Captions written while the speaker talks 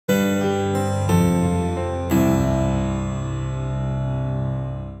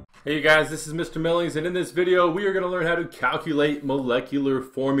Hey you guys, this is Mr. Millings, and in this video we are going to learn how to calculate molecular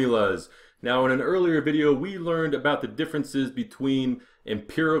formulas. Now in an earlier video we learned about the differences between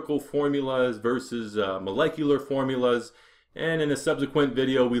empirical formulas versus molecular formulas, and in a subsequent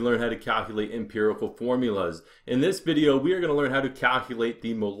video we learned how to calculate empirical formulas. In this video we are going to learn how to calculate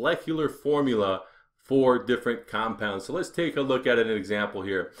the molecular formula for different compounds. So let's take a look at an example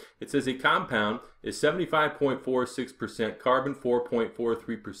here. It says a compound is 75.46% carbon,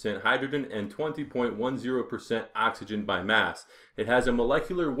 4.43% hydrogen, and 20.10% oxygen by mass. It has a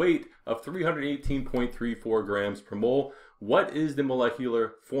molecular weight of 318.34 grams per mole. What is the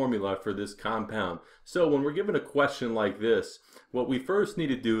molecular formula for this compound? So when we're given a question like this, what we first need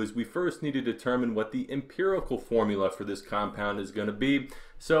to do is we first need to determine what the empirical formula for this compound is going to be.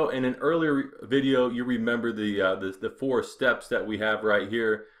 So in an earlier video, you remember the four steps that we have right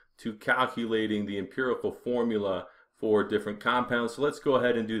here to calculating the empirical formula for different compounds. So let's go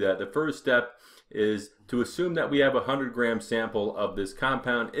ahead and do that. The first step is to assume that we have a 100-gram sample of this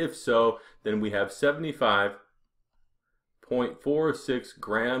compound. If so, then we have 75.46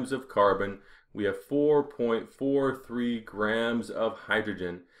 grams of carbon, we have 4.43 grams of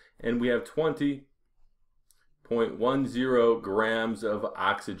hydrogen, and we have 20.10 grams of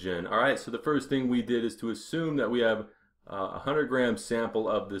oxygen. Alright, so the first thing we did is to assume that we have a 100-gram sample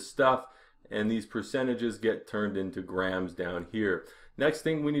of this stuff, and these percentages get turned into grams down here. Next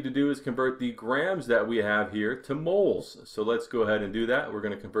thing we need to do is convert the grams that we have here to moles. So let's go ahead and do that. We're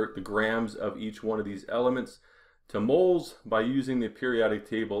going to convert the grams of each one of these elements to moles by using the periodic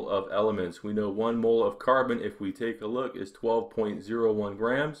table of elements. We know 1 mole of carbon, if we take a look, is 12.01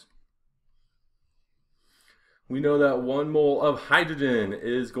 grams. We know that 1 mole of hydrogen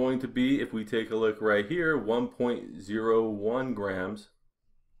is going to be, if we take a look right here, 1.01 grams.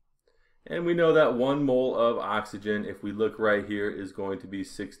 And we know that 1 mole of oxygen, if we look right here, is going to be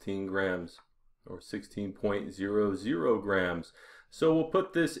 16 grams, or 16.00 grams. So we'll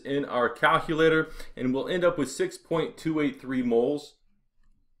put this in our calculator and we'll end up with 6.283 moles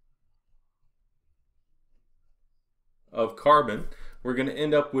of carbon. We're going to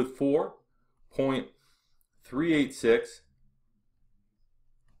end up with 4.386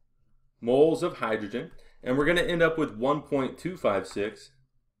 moles of hydrogen, and we're going to end up with 1.256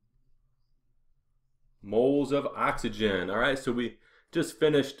 moles of oxygen. Alright, so we just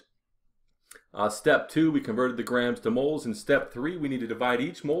finished step 2, we converted the grams to moles. In step 3, we need to divide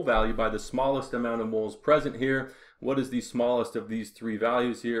each mole value by the smallest amount of moles present here. What is the smallest of these three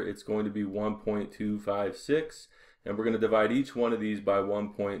values here? It's going to be 1.256, and we're going to divide each one of these by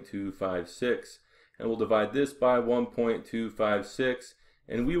 1.256, and we'll divide this by 1.256,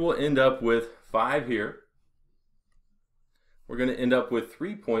 and we will end up with 5 here. We're going to end up with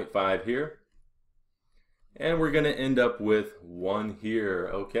 3.5 here, and we're going to end up with 1 here.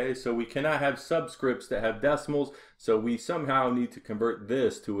 Okay, so we cannot have subscripts that have decimals, so we somehow need to convert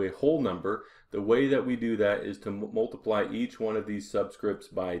this to a whole number. The way that we do that is to multiply each one of these subscripts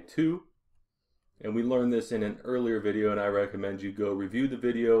by 2. And we learned this in an earlier video, and I recommend you go review the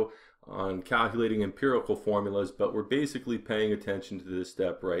video on calculating empirical formulas, but we're basically paying attention to this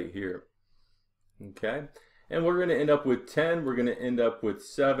step right here. Okay? And we're going to end up with 10, we're going to end up with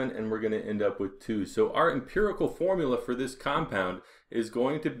 7, and we're going to end up with 2. So our empirical formula for this compound is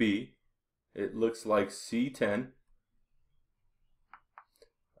going to be, it looks like C10,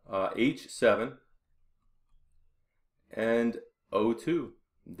 H7, and O2.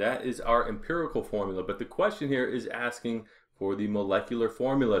 That is our empirical formula. But the question here is asking for the molecular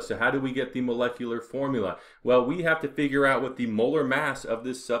formula. So how do we get the molecular formula? Well, we have to figure out what the molar mass of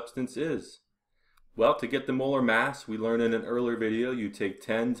this substance is. Well, to get the molar mass, we learned in an earlier video, you take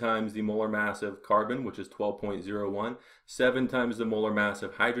 10 times the molar mass of carbon, which is 12.01, 7 times the molar mass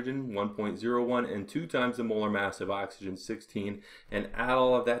of hydrogen, 1.01, and 2 times the molar mass of oxygen, 16, and add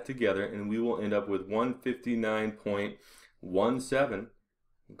all of that together, and we will end up with 159.17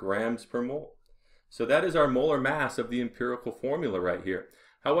 grams per mole. So that is our molar mass of the empirical formula right here.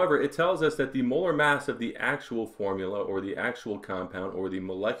 However, it tells us that the molar mass of the actual formula, or the actual compound, or the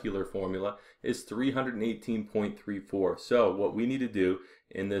molecular formula is 318.34. So what we need to do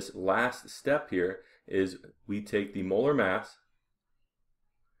in this last step here is we take the molar mass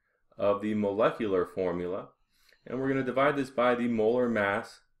of the molecular formula, and we're going to divide this by the molar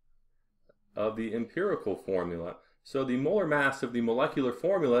mass of the empirical formula. So the molar mass of the molecular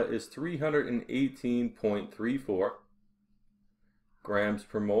formula is 318.34 grams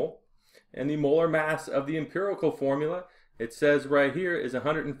per mole, and the molar mass of the empirical formula, it says right here, is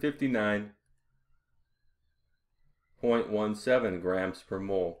 159.17 grams per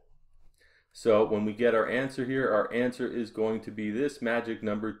mole. So when we get our answer here, our answer is going to be this magic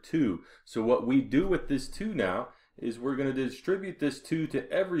number 2. So what we do with this 2 now is we're going to distribute this 2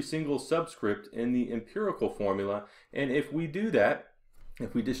 to every single subscript in the empirical formula. And if we do that,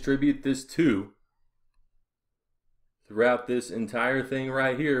 if we distribute this 2 throughout this entire thing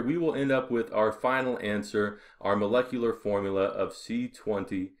right here, we will end up with our final answer, our molecular formula of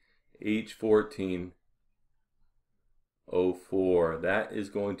C20H14O4. That is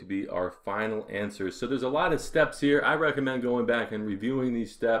going to be our final answer. So there's a lot of steps here. I recommend going back and reviewing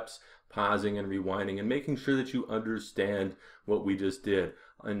these steps, pausing and rewinding, and making sure that you understand what we just did.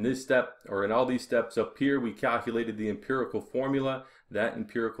 In this step, or in all these steps up here, we calculated the empirical formula. That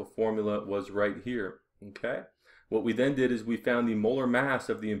empirical formula was right here. Okay? What we then did is we found the molar mass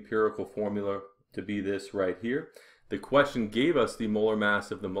of the empirical formula to be this right here. The question gave us the molar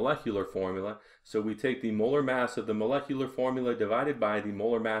mass of the molecular formula, so we take the molar mass of the molecular formula divided by the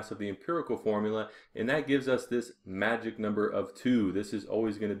molar mass of the empirical formula, and that gives us this magic number of 2. This is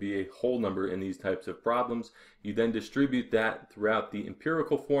always going to be a whole number in these types of problems. You then distribute that throughout the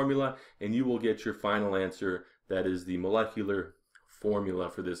empirical formula, and you will get your final answer. That is the molecular formula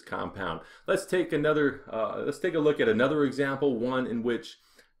for this compound. Let's take a look at another example, one in which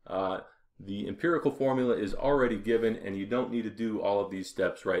the empirical formula is already given and you don't need to do all of these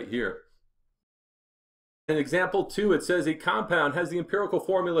steps right here. In example 2, it says a compound has the empirical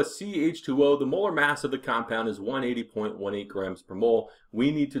formula CH2O. The molar mass of the compound is 180.18 grams per mole.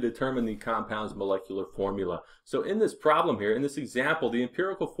 We need to determine the compound's molecular formula. So in this problem here, in this example, the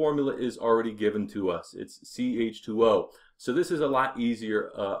empirical formula is already given to us. It's CH2O. So this is a lot easier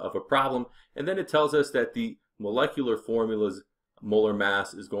of a problem. And then it tells us that the molecular formula's molar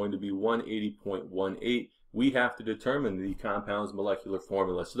mass is going to be 180.18. We have to determine the compound's molecular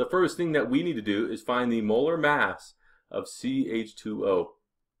formula. So the first thing that we need to do is find the molar mass of CH2O.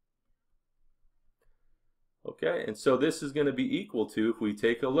 Okay, and so this is going to be equal to, if we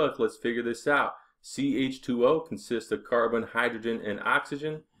take a look, let's figure this out. CH2O consists of carbon, hydrogen, and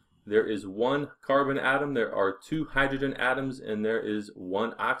oxygen. There is one carbon atom, there are 2 hydrogen atoms, and there is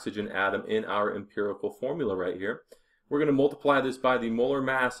 1 oxygen atom in our empirical formula right here. We're going to multiply this by the molar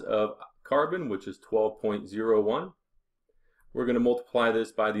mass of carbon, which is 12.01. We're going to multiply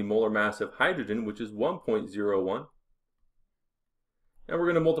this by the molar mass of hydrogen, which is 1.01. And we're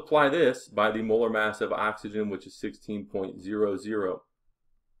going to multiply this by the molar mass of oxygen, which is 16.00.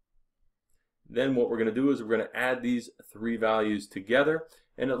 Then what we're going to do is we're going to add these 3 values together,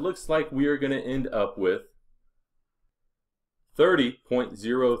 and it looks like we are going to end up with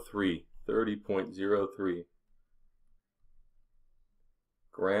 30.03. 30.03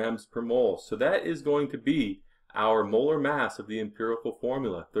 grams per mole. So that is going to be our molar mass of the empirical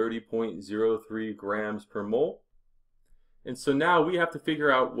formula, 30.03 grams per mole. And so now we have to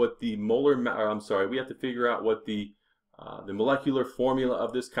figure out what the the molecular formula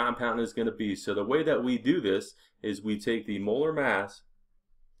of this compound is going to be. So the way that we do this is we take the molar mass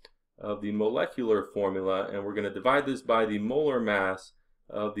of the molecular formula and we're going to divide this by the molar mass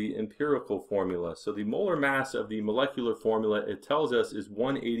of the empirical formula. So the molar mass of the molecular formula, it tells us, is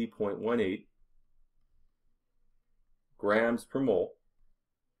 180.18 grams per mole.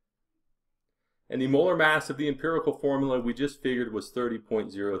 And the molar mass of the empirical formula we just figured was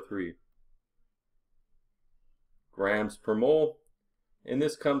 30.03 grams per mole. And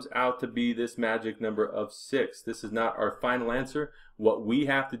this comes out to be this magic number of 6. This is not our final answer. What we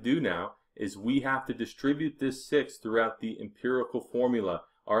have to do now is we have to distribute this 6 throughout the empirical formula.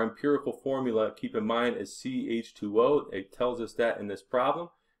 Our empirical formula, keep in mind, is CH2O. It tells us that in this problem.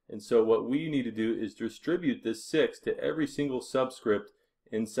 And so what we need to do is distribute this 6 to every single subscript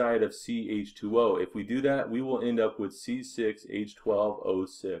inside of CH2O. If we do that, we will end up with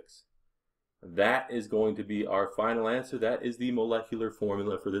C6H12O6. That is going to be our final answer. That is the molecular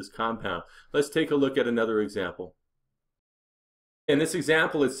formula for this compound. Let's take a look at another example. In this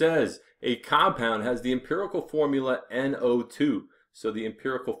example, it says a compound has the empirical formula NO2. So the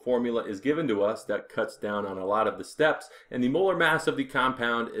empirical formula is given to us. That cuts down on a lot of the steps. And the molar mass of the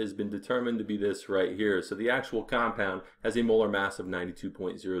compound has been determined to be this right here. So the actual compound has a molar mass of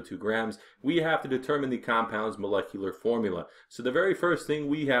 92.02 grams. We have to determine the compound's molecular formula. So the very first thing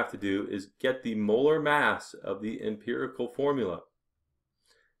we have to do is get the molar mass of the empirical formula.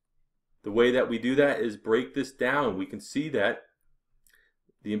 The way that we do that is break this down. We can see that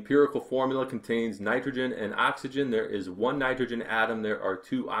the empirical formula contains nitrogen and oxygen. There is 1 nitrogen atom. There are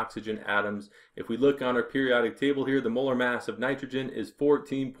 2 oxygen atoms. If we look on our periodic table here, the molar mass of nitrogen is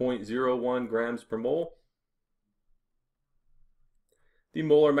 14.01 grams per mole. The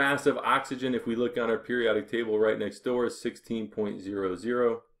molar mass of oxygen, if we look on our periodic table right next door, is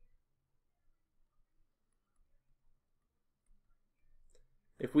 16.00.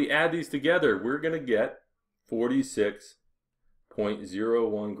 If we add these together, we're going to get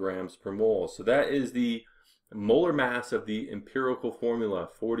 46.01 grams per mole. So that is the molar mass of the empirical formula,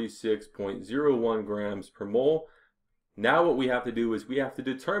 46.01 grams per mole. Now what we have to do is we have to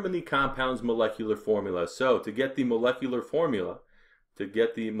determine the compound's molecular formula. So to get the molecular formula,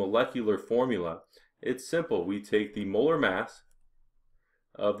 it's simple. We take the molar mass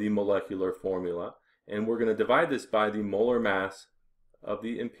of the molecular formula, and we're going to divide this by the molar mass of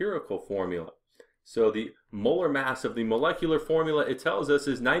the empirical formula. So the molar mass of the molecular formula, it tells us,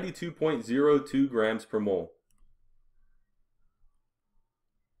 is 92.02 grams per mole.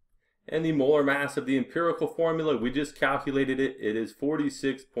 And the molar mass of the empirical formula, we just calculated it. It is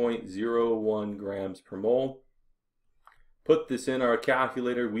 46.01 grams per mole. Put this in our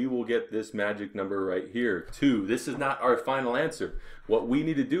calculator, we will get this magic number right here, 2. This is not our final answer. What we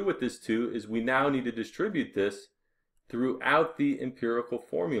need to do with this 2 is we now need to distribute this throughout the empirical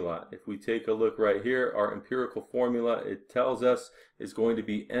formula. If we take a look right here, our empirical formula, it tells us is going to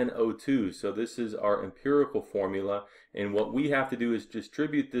be NO2. So this is our empirical formula, and what we have to do is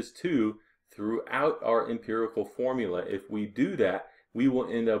distribute this 2 throughout our empirical formula. If we do that, we will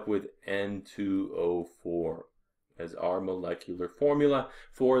end up with N2O4 as our molecular formula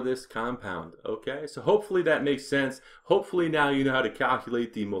for this compound. Okay, so hopefully that makes sense. Hopefully now you know how to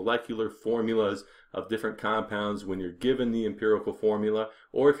calculate the molecular formulas of different compounds when you're given the empirical formula,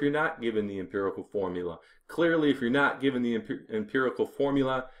 or if you're not given the empirical formula. Clearly, if you're not given the empirical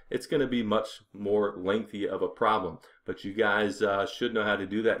formula, it's going to be much more lengthy of a problem. But you guys should know how to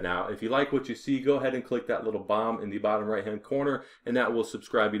do that now. If you like what you see, go ahead and click that little bomb in the bottom right-hand corner, and that will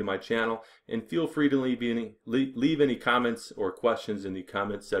subscribe you to my channel. And feel free to leave any comments or questions in the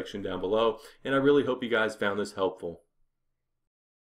comments section down below. And I really hope you guys found this helpful.